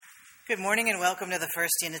Good morning and welcome to the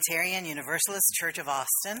First Unitarian Universalist Church of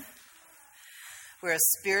Austin. We're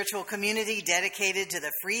a spiritual community dedicated to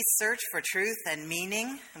the free search for truth and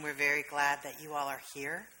meaning, and we're very glad that you all are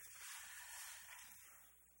here.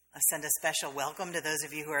 I send a special welcome to those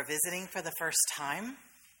of you who are visiting for the first time.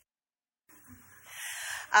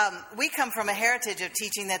 We come from a heritage of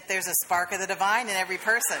teaching that there's a spark of the divine in every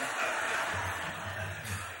person.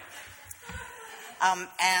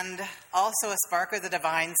 And also a spark of the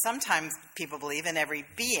divine, sometimes people believe, in every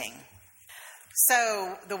being.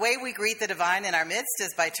 So the way we greet the divine in our midst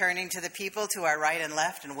is by turning to the people to our right and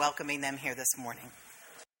left and welcoming them here this morning.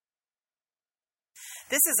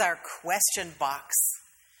 This is our question box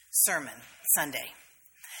sermon Sunday.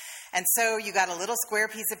 And so you got a little square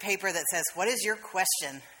piece of paper that says, "What is your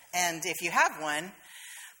question?" And if you have one,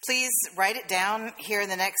 please write it down here in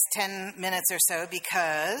the next 10 minutes or so,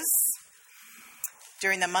 because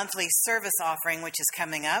during the monthly service offering, which is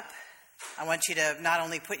coming up, I want you to not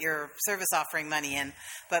only put your service offering money in,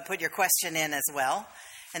 but put your question in as well.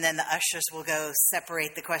 And then the ushers will go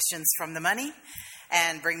separate the questions from the money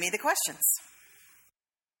and bring me the questions.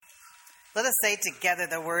 Let us say together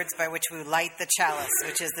the words by which we light the chalice,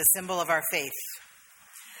 which is the symbol of our faith.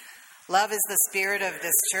 Love is the spirit of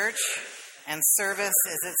this church, and service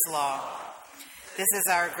is its law. This is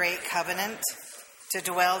our great covenant, to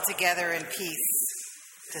dwell together in peace,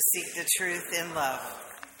 to seek the truth in love,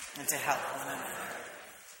 and to help one another.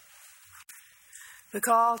 The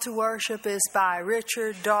call to worship is by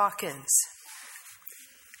Richard Dawkins.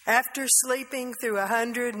 After sleeping through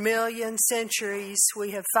 100 million centuries,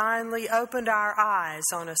 we have finally opened our eyes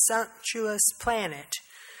on a sumptuous planet,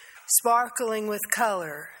 sparkling with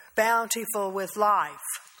color, bountiful with life.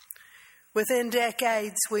 Within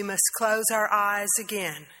decades, we must close our eyes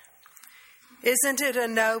again. Isn't it a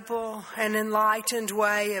noble and enlightened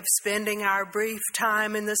way of spending our brief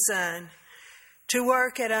time in the sun to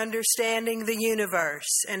work at understanding the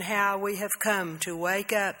universe and how we have come to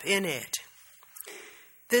wake up in it?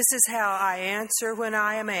 This is how I answer when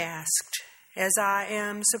I am asked, as I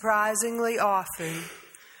am surprisingly often,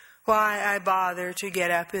 why I bother to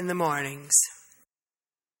get up in the mornings.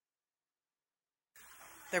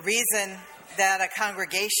 The reason that a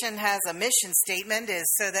congregation has a mission statement is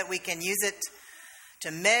so that we can use it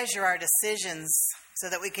to measure our decisions, so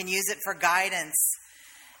that we can use it for guidance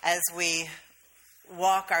as we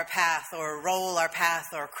walk our path or roll our path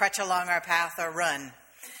or crutch along our path or run.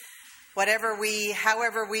 However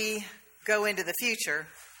we go into the future,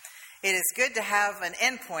 it is good to have an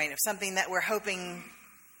endpoint of something that we're hoping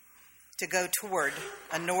to go toward,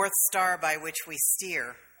 a North Star by which we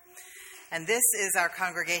steer. And this is our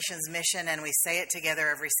congregation's mission, and we say it together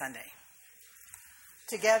every Sunday.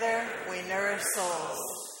 Together we nourish souls,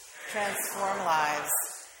 transform lives,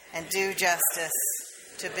 and do justice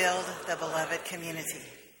to build the beloved community.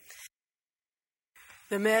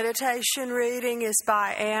 The meditation reading is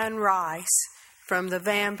by Anne Rice from The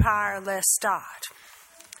Vampire Lestat.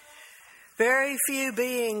 Very few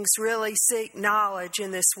beings really seek knowledge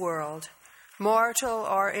in this world, mortal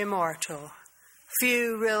or immortal.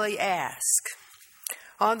 Few really ask.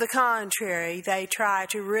 On the contrary, they try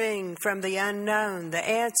to wring from the unknown the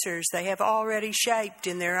answers they have already shaped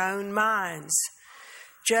in their own minds.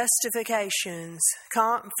 Justifications,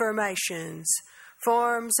 confirmations,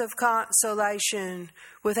 forms of consolation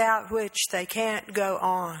without which they can't go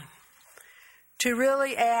on. To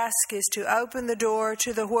really ask is to open the door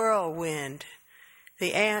to the whirlwind.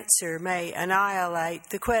 The answer may annihilate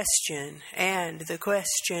the question and the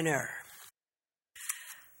questioner.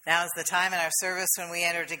 Now is the time in our service when we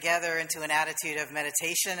enter together into an attitude of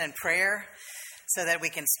meditation and prayer so that we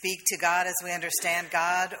can speak to God as we understand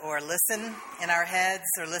God, or listen in our heads,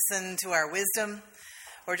 or listen to our wisdom,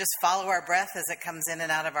 or just follow our breath as it comes in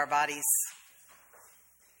and out of our bodies.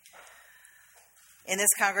 In this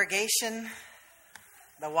congregation,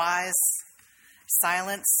 the wise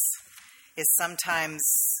silence is sometimes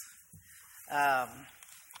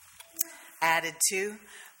added to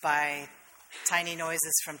by tiny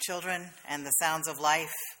noises from children and the sounds of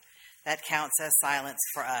life. That counts as silence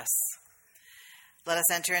for us. Let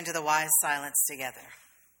us enter into the wise silence together.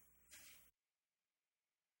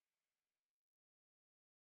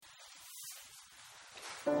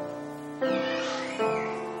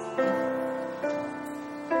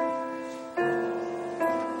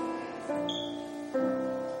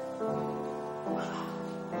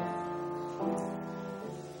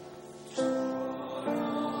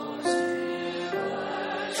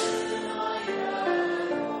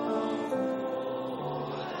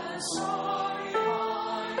 Sorry, I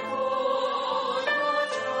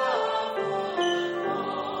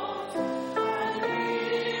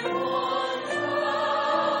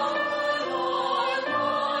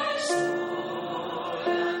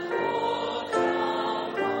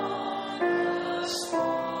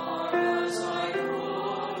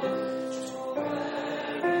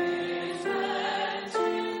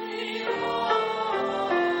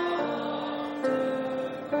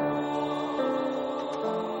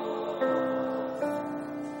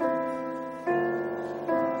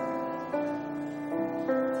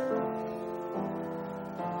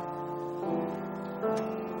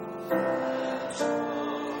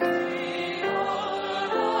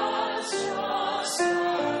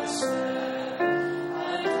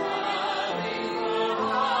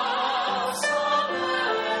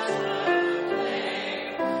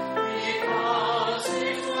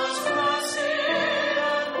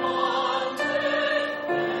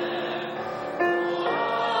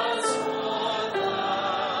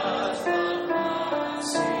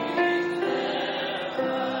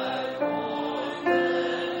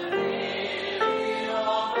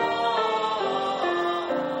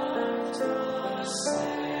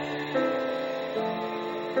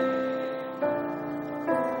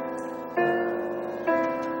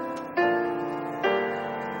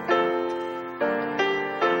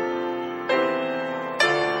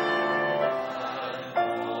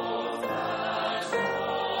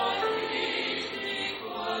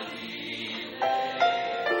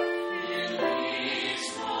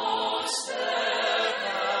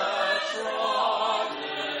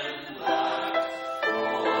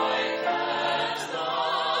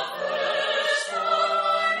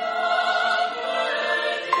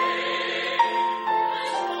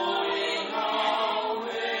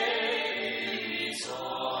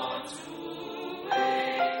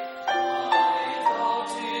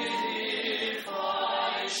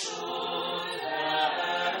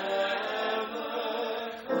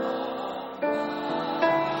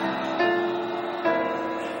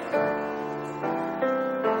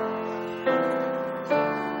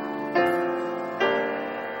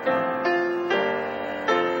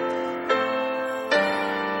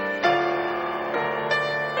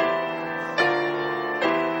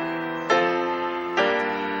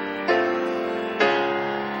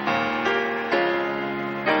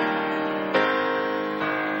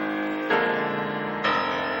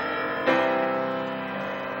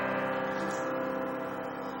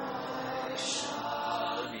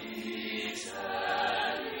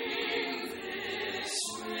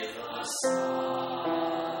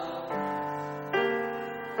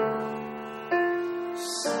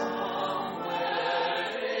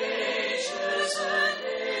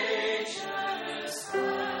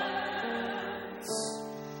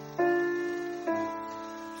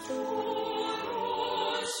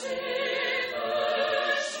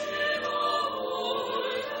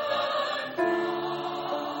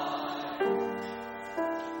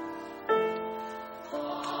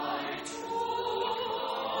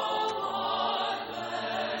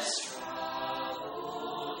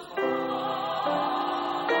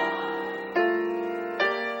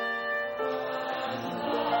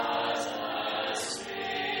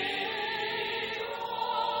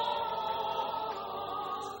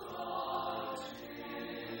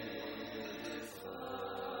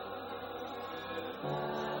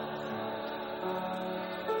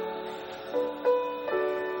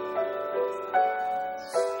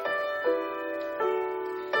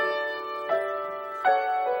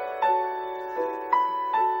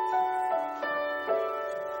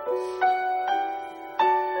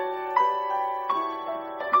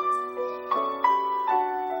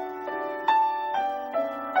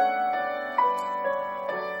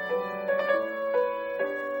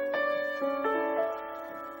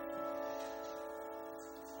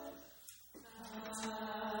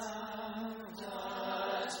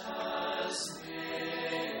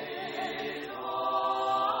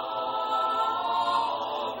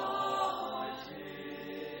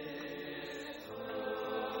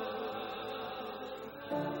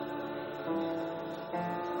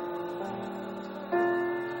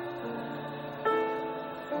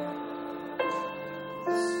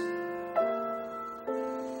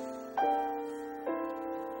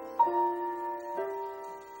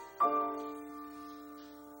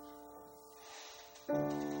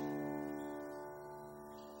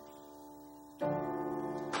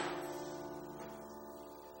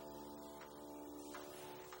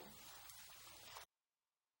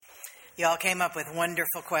You all came up with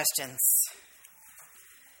wonderful questions.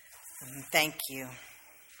 Thank you.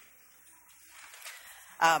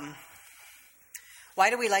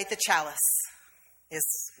 Why do we light the chalice?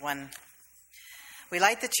 Is one. We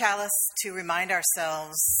light the chalice to remind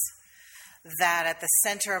ourselves that at the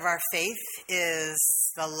center of our faith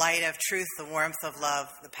is the light of truth, the warmth of love,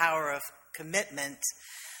 the power of commitment.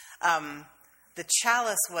 The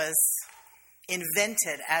chalice was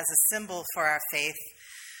invented as a symbol for our faith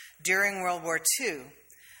during World War II,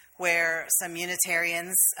 where some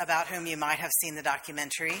Unitarians, about whom you might have seen the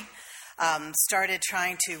documentary, started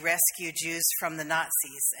trying to rescue Jews from the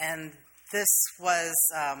Nazis. And this was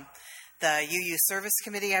the UU Service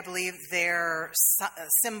Committee, I believe, their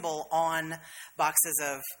symbol on boxes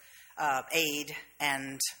of aid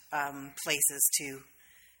and places to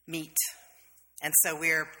meet. And so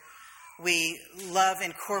we love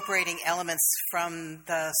incorporating elements from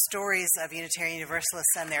the stories of Unitarian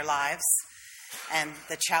Universalists and their lives. And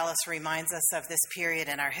the chalice reminds us of this period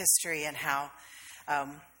in our history and how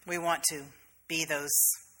we want to be those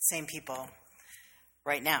same people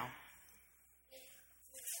right now.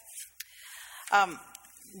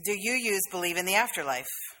 Do you believe in the afterlife?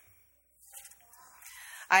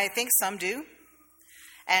 I think some do.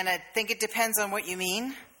 And I think it depends on what you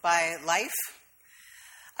mean by life.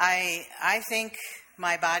 I think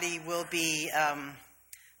my body will be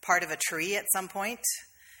part of a tree at some point,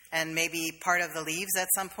 and maybe part of the leaves at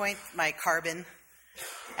some point, my carbon.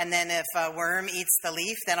 And then if a worm eats the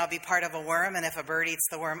leaf, then I'll be part of a worm, and if a bird eats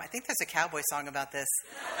the worm, I think there's a cowboy song about this.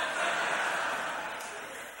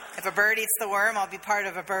 If a bird eats the worm, I'll be part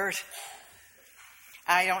of a bird.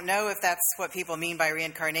 I don't know if that's what people mean by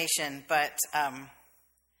reincarnation, but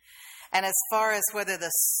and as far as whether the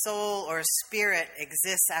soul or spirit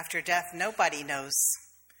exists after death, nobody knows.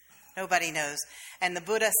 Nobody knows. And the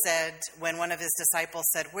Buddha said, when one of his disciples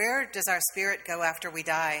said, "Where does our spirit go after we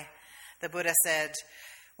die?" The Buddha said,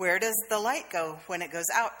 "Where does the light go when it goes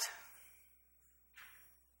out?"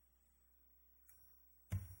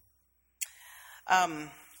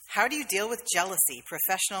 How do you deal with jealousy,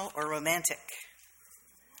 professional or romantic?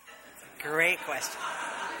 Great question.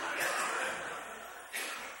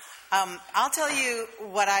 I'll tell you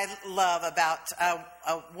what I love about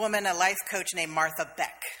a woman, a life coach named Martha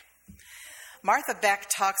Beck. Martha Beck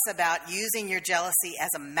talks about using your jealousy as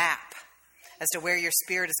a map as to where your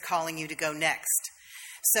spirit is calling you to go next.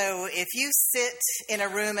 So if you sit in a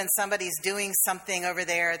room and somebody's doing something over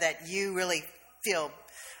there that you really feel,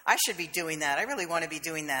 I should be doing that, I really want to be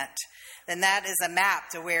doing that, then that is a map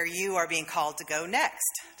to where you are being called to go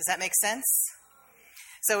next. Does that make sense?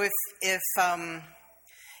 So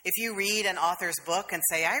if you read an author's book and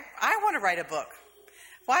say, I want to write a book.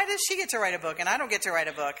 Why does she get to write a book and I don't get to write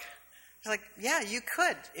a book? It's like, yeah, you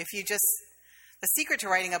could. The secret to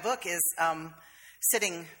writing a book is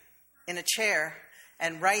sitting in a chair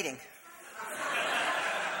and writing.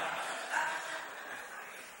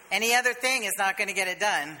 Any other thing is not going to get it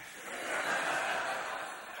done.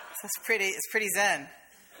 So it's pretty zen.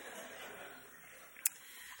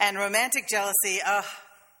 And romantic jealousy,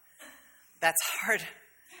 that's hard.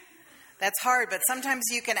 That's hard, but sometimes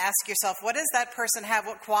you can ask yourself, what does that person have?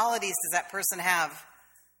 What qualities does that person have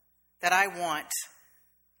that I want?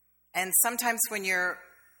 And sometimes when you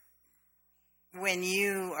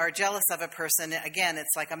are jealous of a person, again,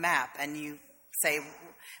 it's like a map, and you say,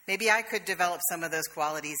 maybe I could develop some of those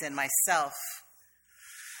qualities in myself.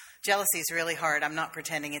 Jealousy is really hard. I'm not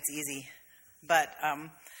pretending it's easy. But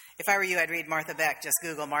if I were you, I'd read Martha Beck. Just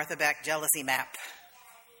Google Martha Beck jealousy map.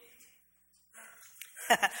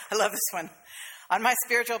 I love this one. On my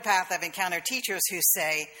spiritual path, I've encountered teachers who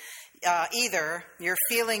say either your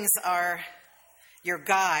feelings are your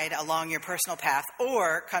guide along your personal path,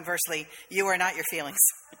 or conversely, you are not your feelings.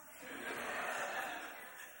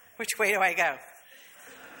 Which way do I go?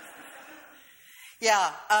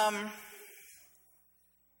 Yeah, I'm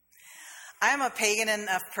a pagan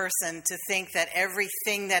enough person to think that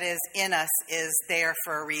everything that is in us is there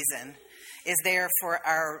for a reason, is there for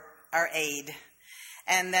our aid.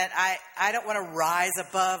 And that I don't want to rise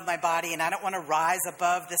above my body, and I don't want to rise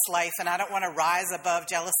above this life, and I don't want to rise above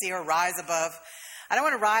jealousy or rise above. I don't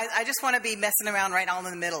want to rise. I just want to be messing around right on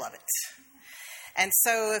in the middle of it. And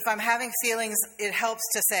so if I'm having feelings, it helps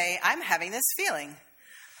to say, I'm having this feeling.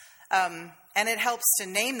 And it helps to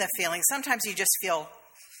name the feeling. Sometimes you just feel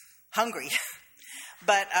hungry.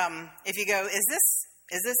 But if you go, is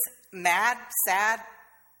this mad, sad,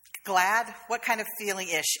 glad? What kind of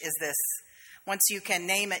feeling-ish is this? Once you can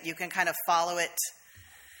name it, you can kind of follow it.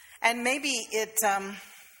 And maybe it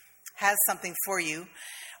has something for you.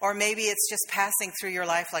 Or maybe it's just passing through your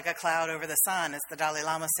life like a cloud over the sun, as the Dalai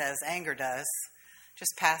Lama says anger does.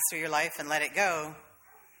 Just pass through your life and let it go.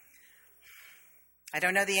 I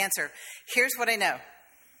don't know the answer. Here's what I know.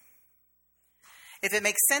 If it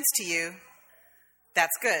makes sense to you,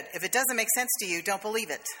 that's good. If it doesn't make sense to you, don't believe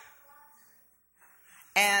it.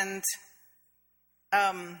 And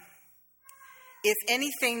if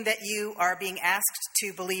anything that you are being asked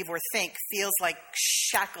to believe or think feels like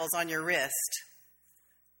shackles on your wrist,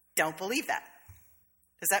 don't believe that.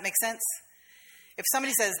 Does that make sense? If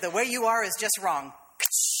somebody says, the way you are is just wrong,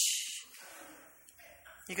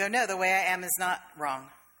 you go, no, the way I am is not wrong.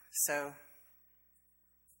 So,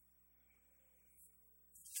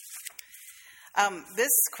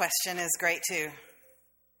 this question is great too.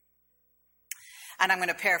 And I'm going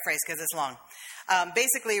to paraphrase because it's long.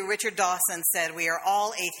 Basically, Richard Dawson said we are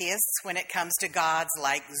all atheists when it comes to gods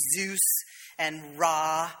like Zeus and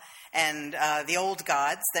Ra and the old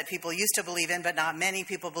gods that people used to believe in, but not many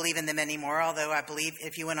people believe in them anymore, although I believe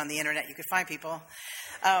if you went on the internet, you could find people.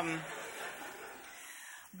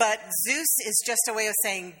 But Zeus is just a way of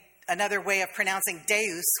saying, another way of pronouncing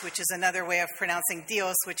Deus, which is another way of pronouncing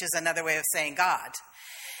Dios, which is another way of saying God.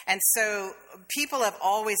 And so people have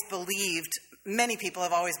always believed, many people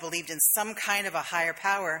have always believed in some kind of a higher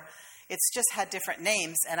power. It's just had different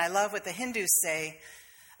names. And I love what the Hindus say,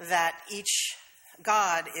 that each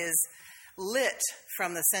god is lit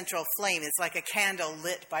from the central flame. It's like a candle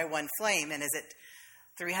lit by one flame. And is it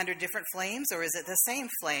 300 different flames, or is it the same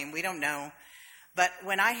flame? We don't know. But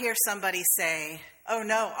when I hear somebody say, oh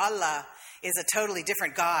no, Allah is a totally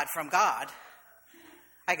different God from God,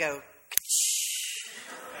 I go,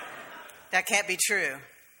 that can't be true.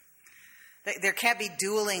 There can't be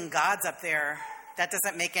dueling gods up there. That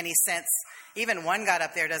doesn't make any sense. Even one God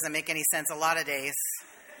up there doesn't make any sense a lot of days.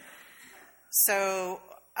 So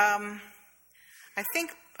I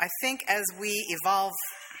think as we evolve,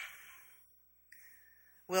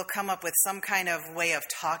 we'll come up with some kind of way of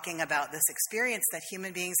talking about this experience that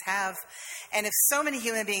human beings have. And if so many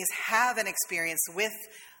human beings have an experience with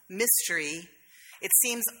mystery, it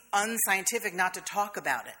seems unscientific not to talk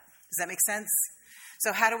about it. Does that make sense?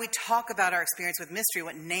 So how do we talk about our experience with mystery?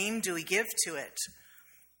 What name do we give to it?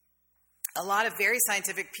 A lot of very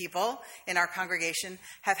scientific people in our congregation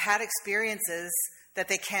have had experiences that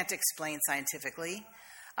they can't explain scientifically.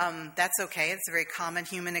 That's okay. It's a very common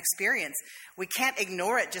human experience. We can't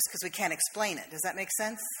ignore it just because we can't explain it. Does that make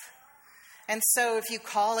sense? And so if you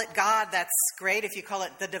call it God, that's great. If you call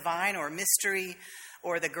it the divine or mystery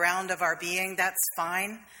or the ground of our being, that's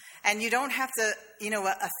fine. And you don't have to,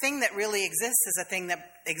 a thing that really exists is a thing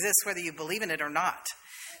that exists whether you believe in it or not.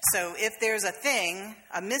 So if there's a thing,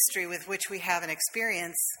 a mystery with which we have an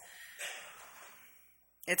experience,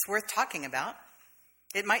 it's worth talking about.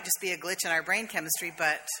 It might just be a glitch in our brain chemistry,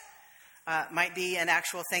 but might be an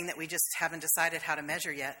actual thing that we just haven't decided how to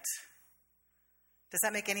measure yet. Does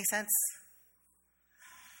that make any sense?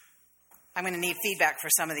 I'm going to need feedback for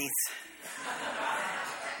some of these.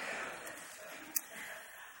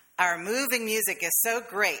 Our moving music is so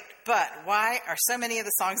great, but why are so many of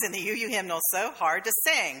the songs in the UU hymnal so hard to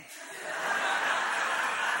sing?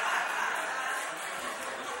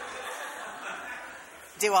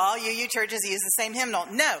 Do all UU churches use the same hymnal?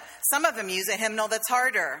 No. Some of them use a hymnal that's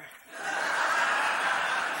harder.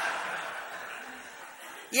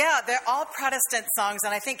 Yeah, they're all Protestant songs,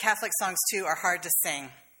 and I think Catholic songs too are hard to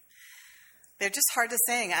sing. They're just hard to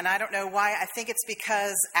sing, and I don't know why. I think it's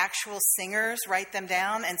because actual singers write them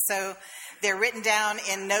down, and so they're written down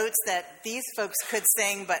in notes that these folks could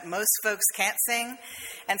sing, but most folks can't sing.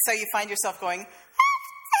 And so you find yourself going,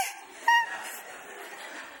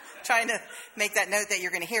 trying to make that note that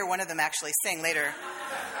you're going to hear one of them actually sing later.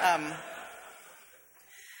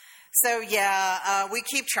 We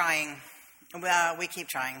keep trying. We keep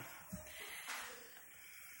trying.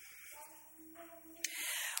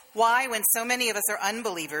 Why, when so many of us are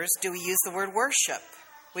unbelievers, do we use the word worship?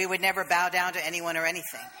 We would never bow down to anyone or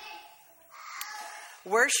anything.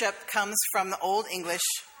 Worship comes from the Old English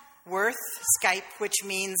worth, skype, which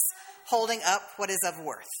means holding up what is of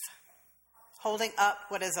worth. Holding up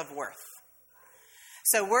what is of worth.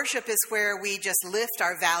 So worship is where we just lift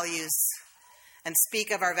our values and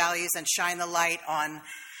speak of our values and shine the light on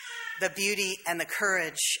the beauty and the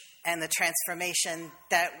courage and the transformation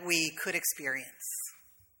that we could experience.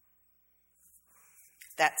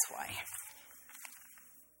 That's why.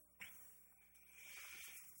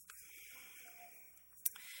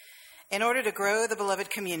 In order to grow the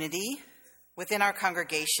beloved community within our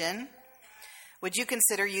congregation, would you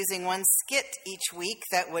consider using one skit each week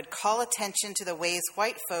that would call attention to the ways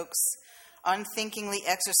white folks unthinkingly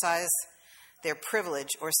exercise their privilege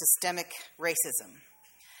or systemic racism?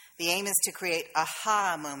 The aim is to create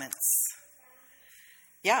aha moments.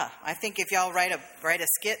 Yeah, I think if y'all write a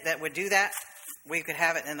skit that would do that, we could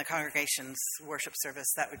have it in the congregation's worship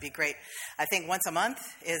service. That would be great. I think once a month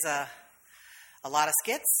is a lot of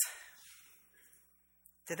skits.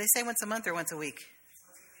 Did they say once a month or once a week?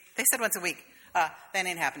 They said once a week. That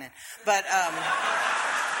ain't happening. But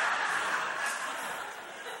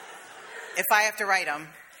if I have to write them.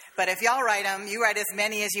 But if y'all write them, you write as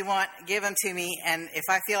many as you want, give them to me, and if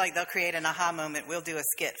I feel like they'll create an aha moment, we'll do a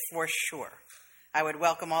skit for sure. I would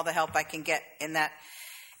welcome all the help I can get in that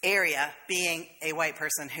area, being a white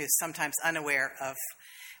person who's sometimes unaware of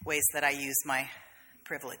ways that I use my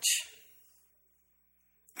privilege.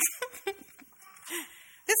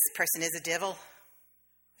 This person is a devil.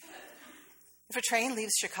 If a train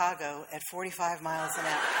leaves Chicago at 45 miles an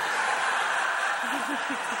hour,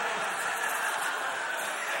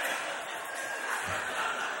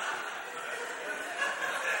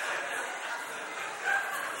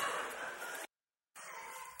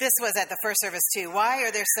 this was at the first service too. Why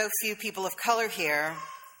are there so few people of color here?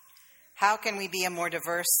 How can we be a more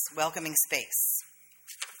diverse, welcoming space?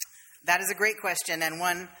 That is a great question, and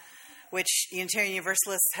one which Unitarian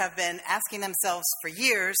Universalists have been asking themselves for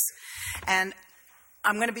years, and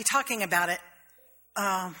I'm going to be talking about it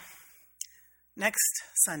next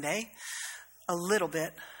Sunday a little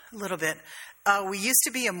bit. We used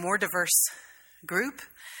to be a more diverse group,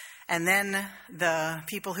 and then the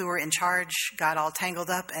people who were in charge got all tangled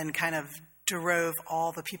up and kind of drove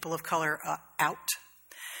all the people of color out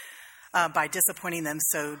by disappointing them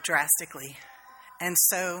so drastically. And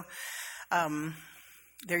so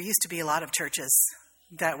there used to be a lot of churches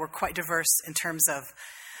that were quite diverse in terms of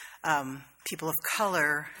people of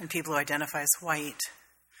color and people who identify as white.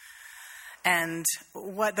 And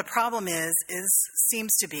what the problem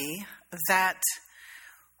seems to be that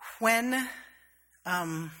when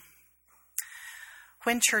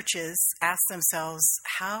churches ask themselves,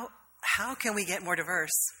 how can we get more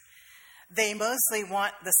diverse? They mostly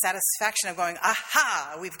want the satisfaction of going,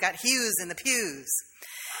 aha, we've got hues in the pews.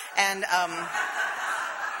 And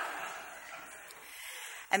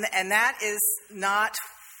and that is not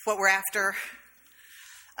what we're after,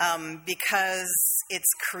 because it's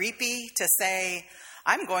creepy to say,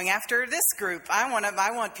 I'm going after this group. I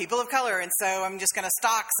want people of color, and so I'm just going to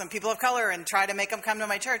stalk some people of color and try to make them come to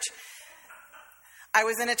my church. I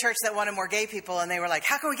was in a church that wanted more gay people, and they were like,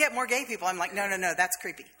 how can we get more gay people? I'm like, no, that's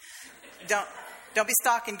creepy. Don't be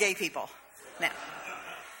stalking gay people. Now,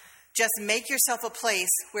 just make yourself a place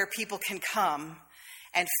where people can come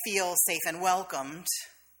and feel safe and welcomed.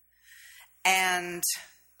 And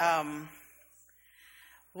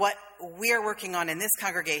what we are working on in this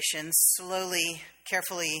congregation, slowly,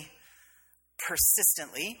 carefully,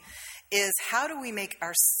 persistently, is how do we make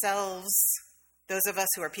ourselves, those of us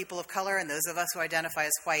who are people of color and those of us who identify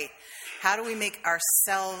as white, how do we make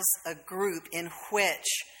ourselves a group in which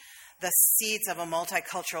the seeds of a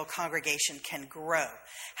multicultural congregation can grow?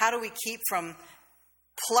 How do we keep from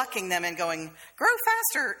plucking them and going, grow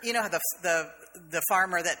faster? You know, the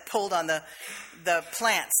farmer that pulled on the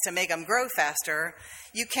plants to make them grow faster.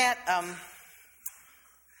 You can't.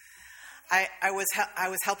 I was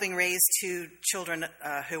helping raise two children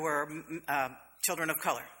who were children of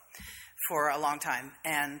color for a long time,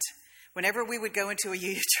 and whenever we would go into a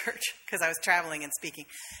UU church, because I was traveling and speaking,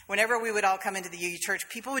 whenever we would all come into the UU church,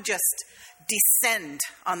 people would just descend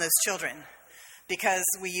on those children, because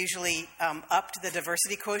we usually upped the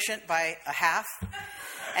diversity quotient by a half,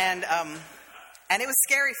 and it was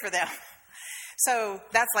scary for them. So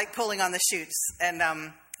that's like pulling on the chutes. And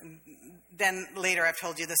then later I've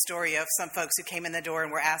told you the story of some folks who came in the door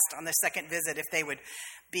and were asked on their second visit if they would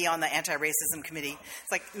be on the anti-racism committee.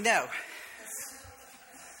 It's like, no.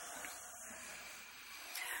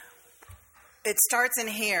 It starts in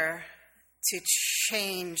here to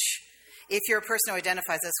change, if you're a person who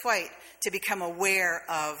identifies as white, to become aware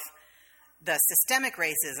of the systemic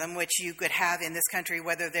racism, which you could have in this country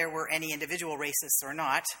whether there were any individual racists or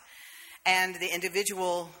not, and the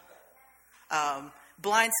individual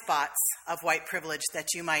blind spots of white privilege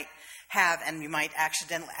that you might have and you might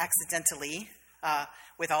accidentally,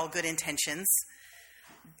 with all good intentions,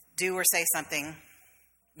 do or say something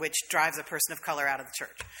which drives a person of color out of the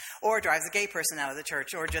church, or drives a gay person out of the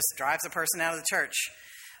church, or just drives a person out of the church.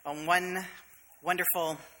 One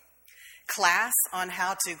wonderful class on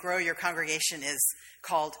how to grow your congregation is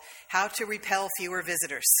called How to Repel Fewer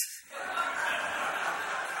Visitors.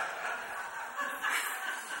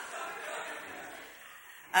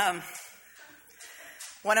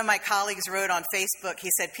 One of my colleagues wrote on Facebook, he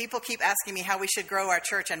said, people keep asking me how we should grow our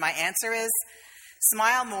church, and my answer is,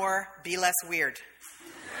 smile more, be less weird.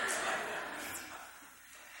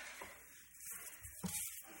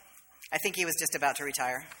 I think he was just about to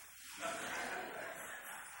retire.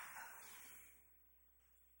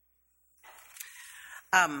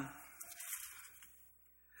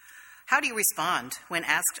 How do you respond when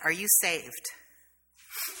asked, are you saved?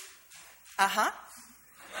 Uh-huh.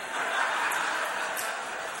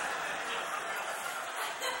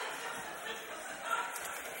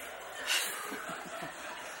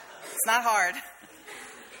 It's not hard.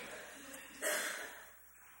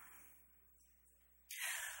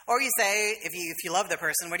 Or you say, if you love the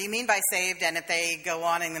person, what do you mean by saved? And if they go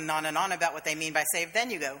on and on about what they mean by saved, then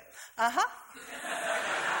you go, uh-huh.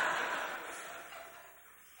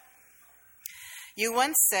 You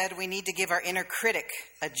once said we need to give our inner critic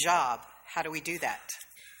a job. how do we do that?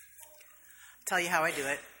 I'll tell you how I do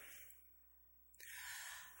it.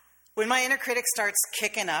 When my inner critic starts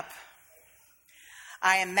kicking up,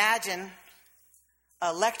 I imagine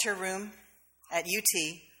a lecture room at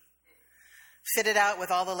UT fitted out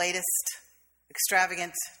with all the latest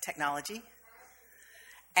extravagant technology.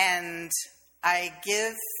 And I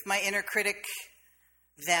give my inner critic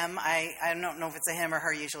them, I don't know if it's a him or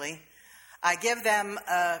her usually, I give them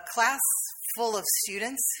a class full of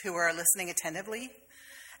students who are listening attentively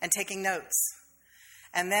and taking notes.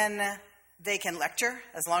 And then they can lecture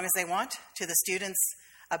as long as they want to the students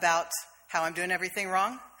about how I'm doing everything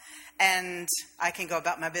wrong, and I can go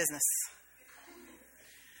about my business.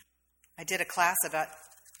 I did a class about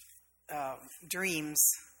dreams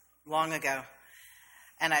long ago,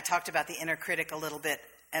 and I talked about the inner critic a little bit,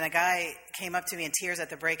 and a guy came up to me in tears at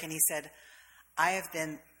the break, and he said, I've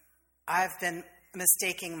been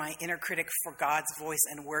mistaking my inner critic for God's voice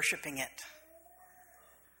and worshiping it.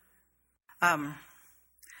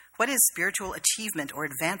 What is spiritual achievement or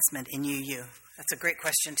advancement in UU? That's a great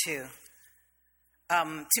question, too.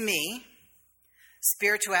 To me,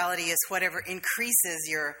 spirituality is whatever increases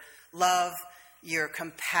your love, your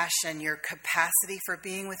compassion, your capacity for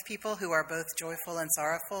being with people who are both joyful and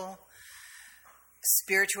sorrowful.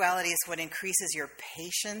 Spirituality is what increases your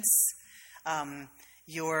patience,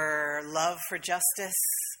 your love for justice,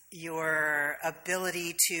 your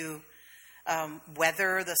ability to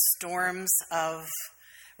weather the storms of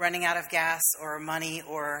running out of gas or money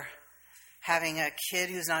or having a kid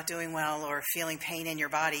who's not doing well or feeling pain in your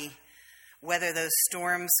body. Weather those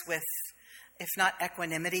storms with, if not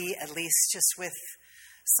equanimity, at least just with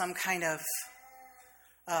some kind of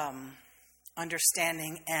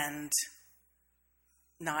understanding and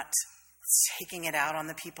not taking it out on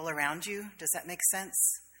the people around you. Does that make sense?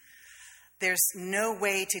 There's no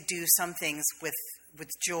way to do some things with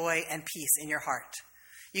joy and peace in your heart.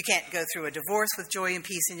 You can't go through a divorce with joy and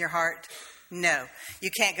peace in your heart. No. You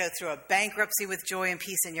can't go through a bankruptcy with joy and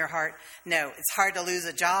peace in your heart. No. It's hard to lose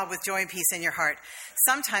a job with joy and peace in your heart.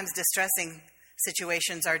 Sometimes distressing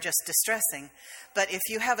situations are just distressing. But if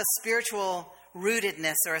you have a spiritual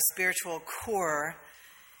rootedness or a spiritual core,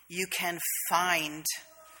 you can find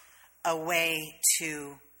a way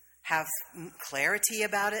to have clarity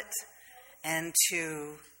about it and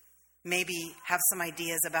to maybe have some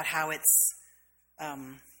ideas about how it's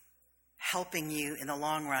helping you in the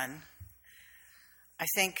long run. I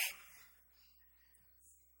think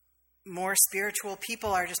more spiritual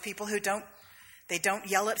people are just people who don't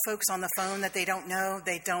yell at folks on the phone that they don't know.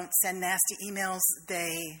 They don't send nasty emails.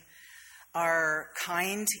 They are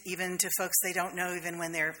kind even to folks they don't know, even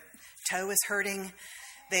when their toe is hurting.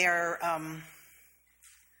 They're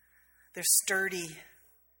sturdy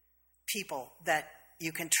people that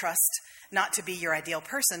you can trust not to be your ideal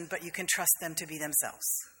person, but you can trust them to be themselves.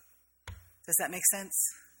 Does that make sense?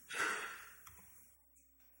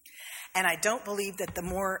 And I don't believe that the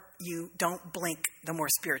more you don't blink, the more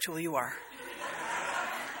spiritual you are.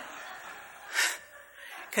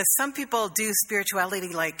 Because some people do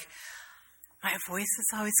spirituality like, my voice is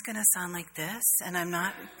always going to sound like this, and I'm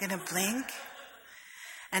not going to blink.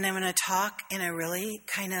 And I'm going to talk in a really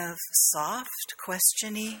kind of soft,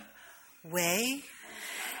 question-y way.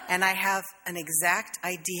 And I have an exact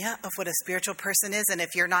idea of what a spiritual person is. And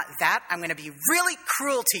if you're not that, I'm going to be really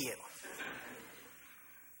cruel to you.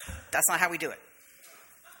 That's not how we do it.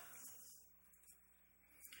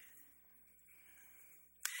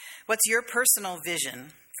 What's your personal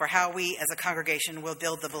vision for how we as a congregation will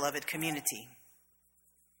build the beloved community?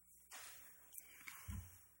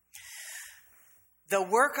 The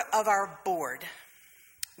work of our board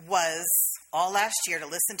was all last year to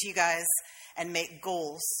listen to you guys and make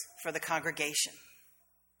goals for the congregation.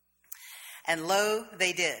 And lo,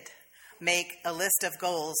 they did make a list of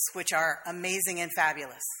goals which are amazing and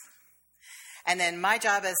fabulous. And then my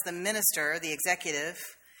job as the minister, the executive,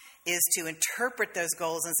 is to interpret those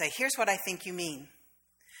goals and say, here's what I think you mean.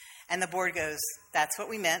 And the board goes, that's what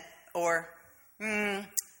we meant, or,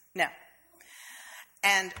 no.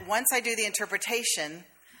 And once I do the interpretation,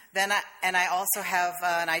 then I also have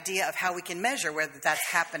an idea of how we can measure whether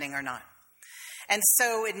that's happening or not. And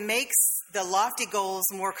so it makes the lofty goals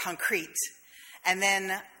more concrete. And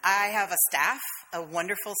then I have a staff, a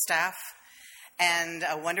wonderful staff, and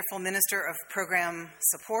a wonderful minister of program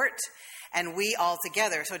support, and we all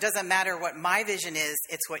together. So it doesn't matter what my vision is,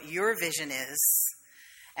 it's what your vision is.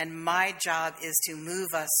 And my job is to move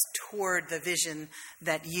us toward the vision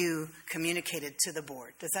that you communicated to the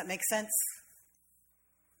board. Does that make sense?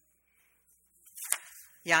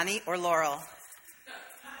 Yanni or Laurel?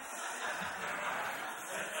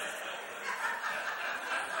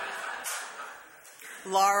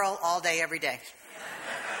 Laurel all day, every day.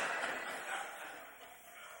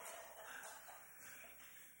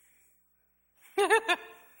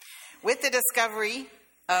 With the discovery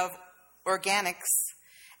of organics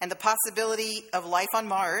and the possibility of life on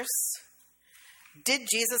Mars, did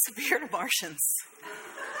Jesus appear to Martians?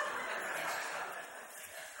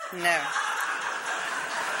 No.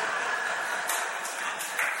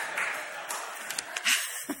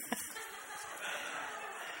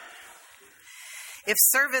 If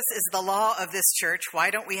service is the law of this church,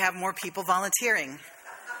 why don't we have more people volunteering?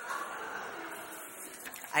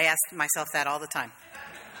 I ask myself that all the time.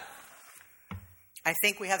 I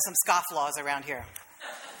think we have some scofflaws around here.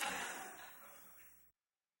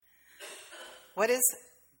 What is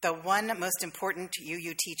the one most important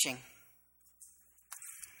UU teaching?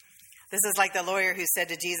 This is like the lawyer who said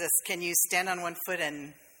to Jesus, "Can you stand on one foot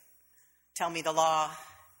and tell me the law?"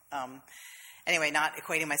 Anyway, not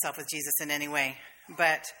equating myself with Jesus in any way.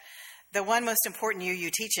 But the one most important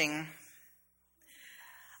UU teaching,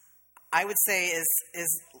 I would say, is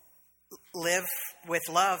live with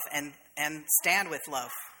love and stand with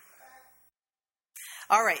love.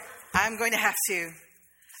 All right, I'm going to have to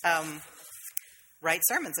write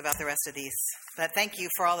sermons about the rest of these. But thank you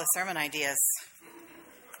for all the sermon ideas.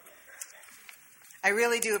 I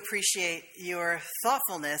really do appreciate your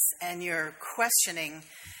thoughtfulness and your questioning,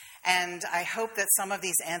 and I hope that some of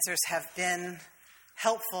these answers have been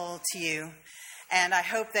helpful to you. And I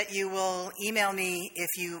hope that you will email me if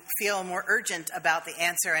you feel more urgent about the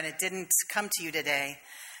answer and it didn't come to you today,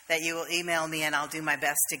 that you will email me and I'll do my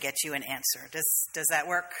best to get you an answer. Does that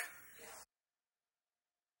work?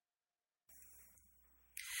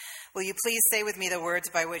 Will you please say with me the words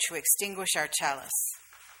by which we extinguish our chalice?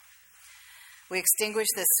 We extinguish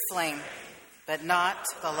this flame, but not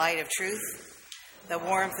the light of truth, the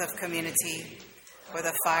warmth of community, or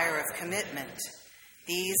the fire of commitment.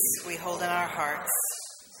 These we hold in our hearts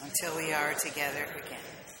until we are together again.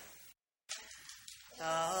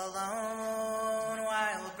 Alone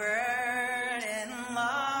while bird in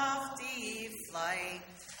lofty flight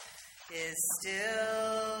is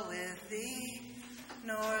still with thee,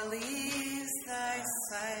 nor leaves thy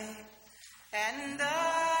sight. And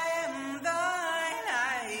I am thine,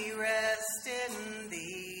 I rest in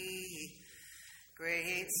thee.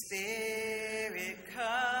 Great Spirit,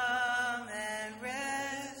 come and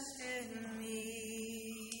rest in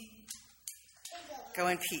me. Go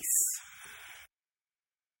in peace.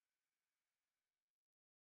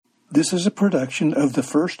 This is a production of the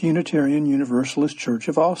First Unitarian Universalist Church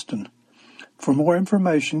of Austin. For more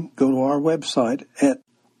information, go to our website at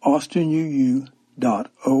austinuu.org.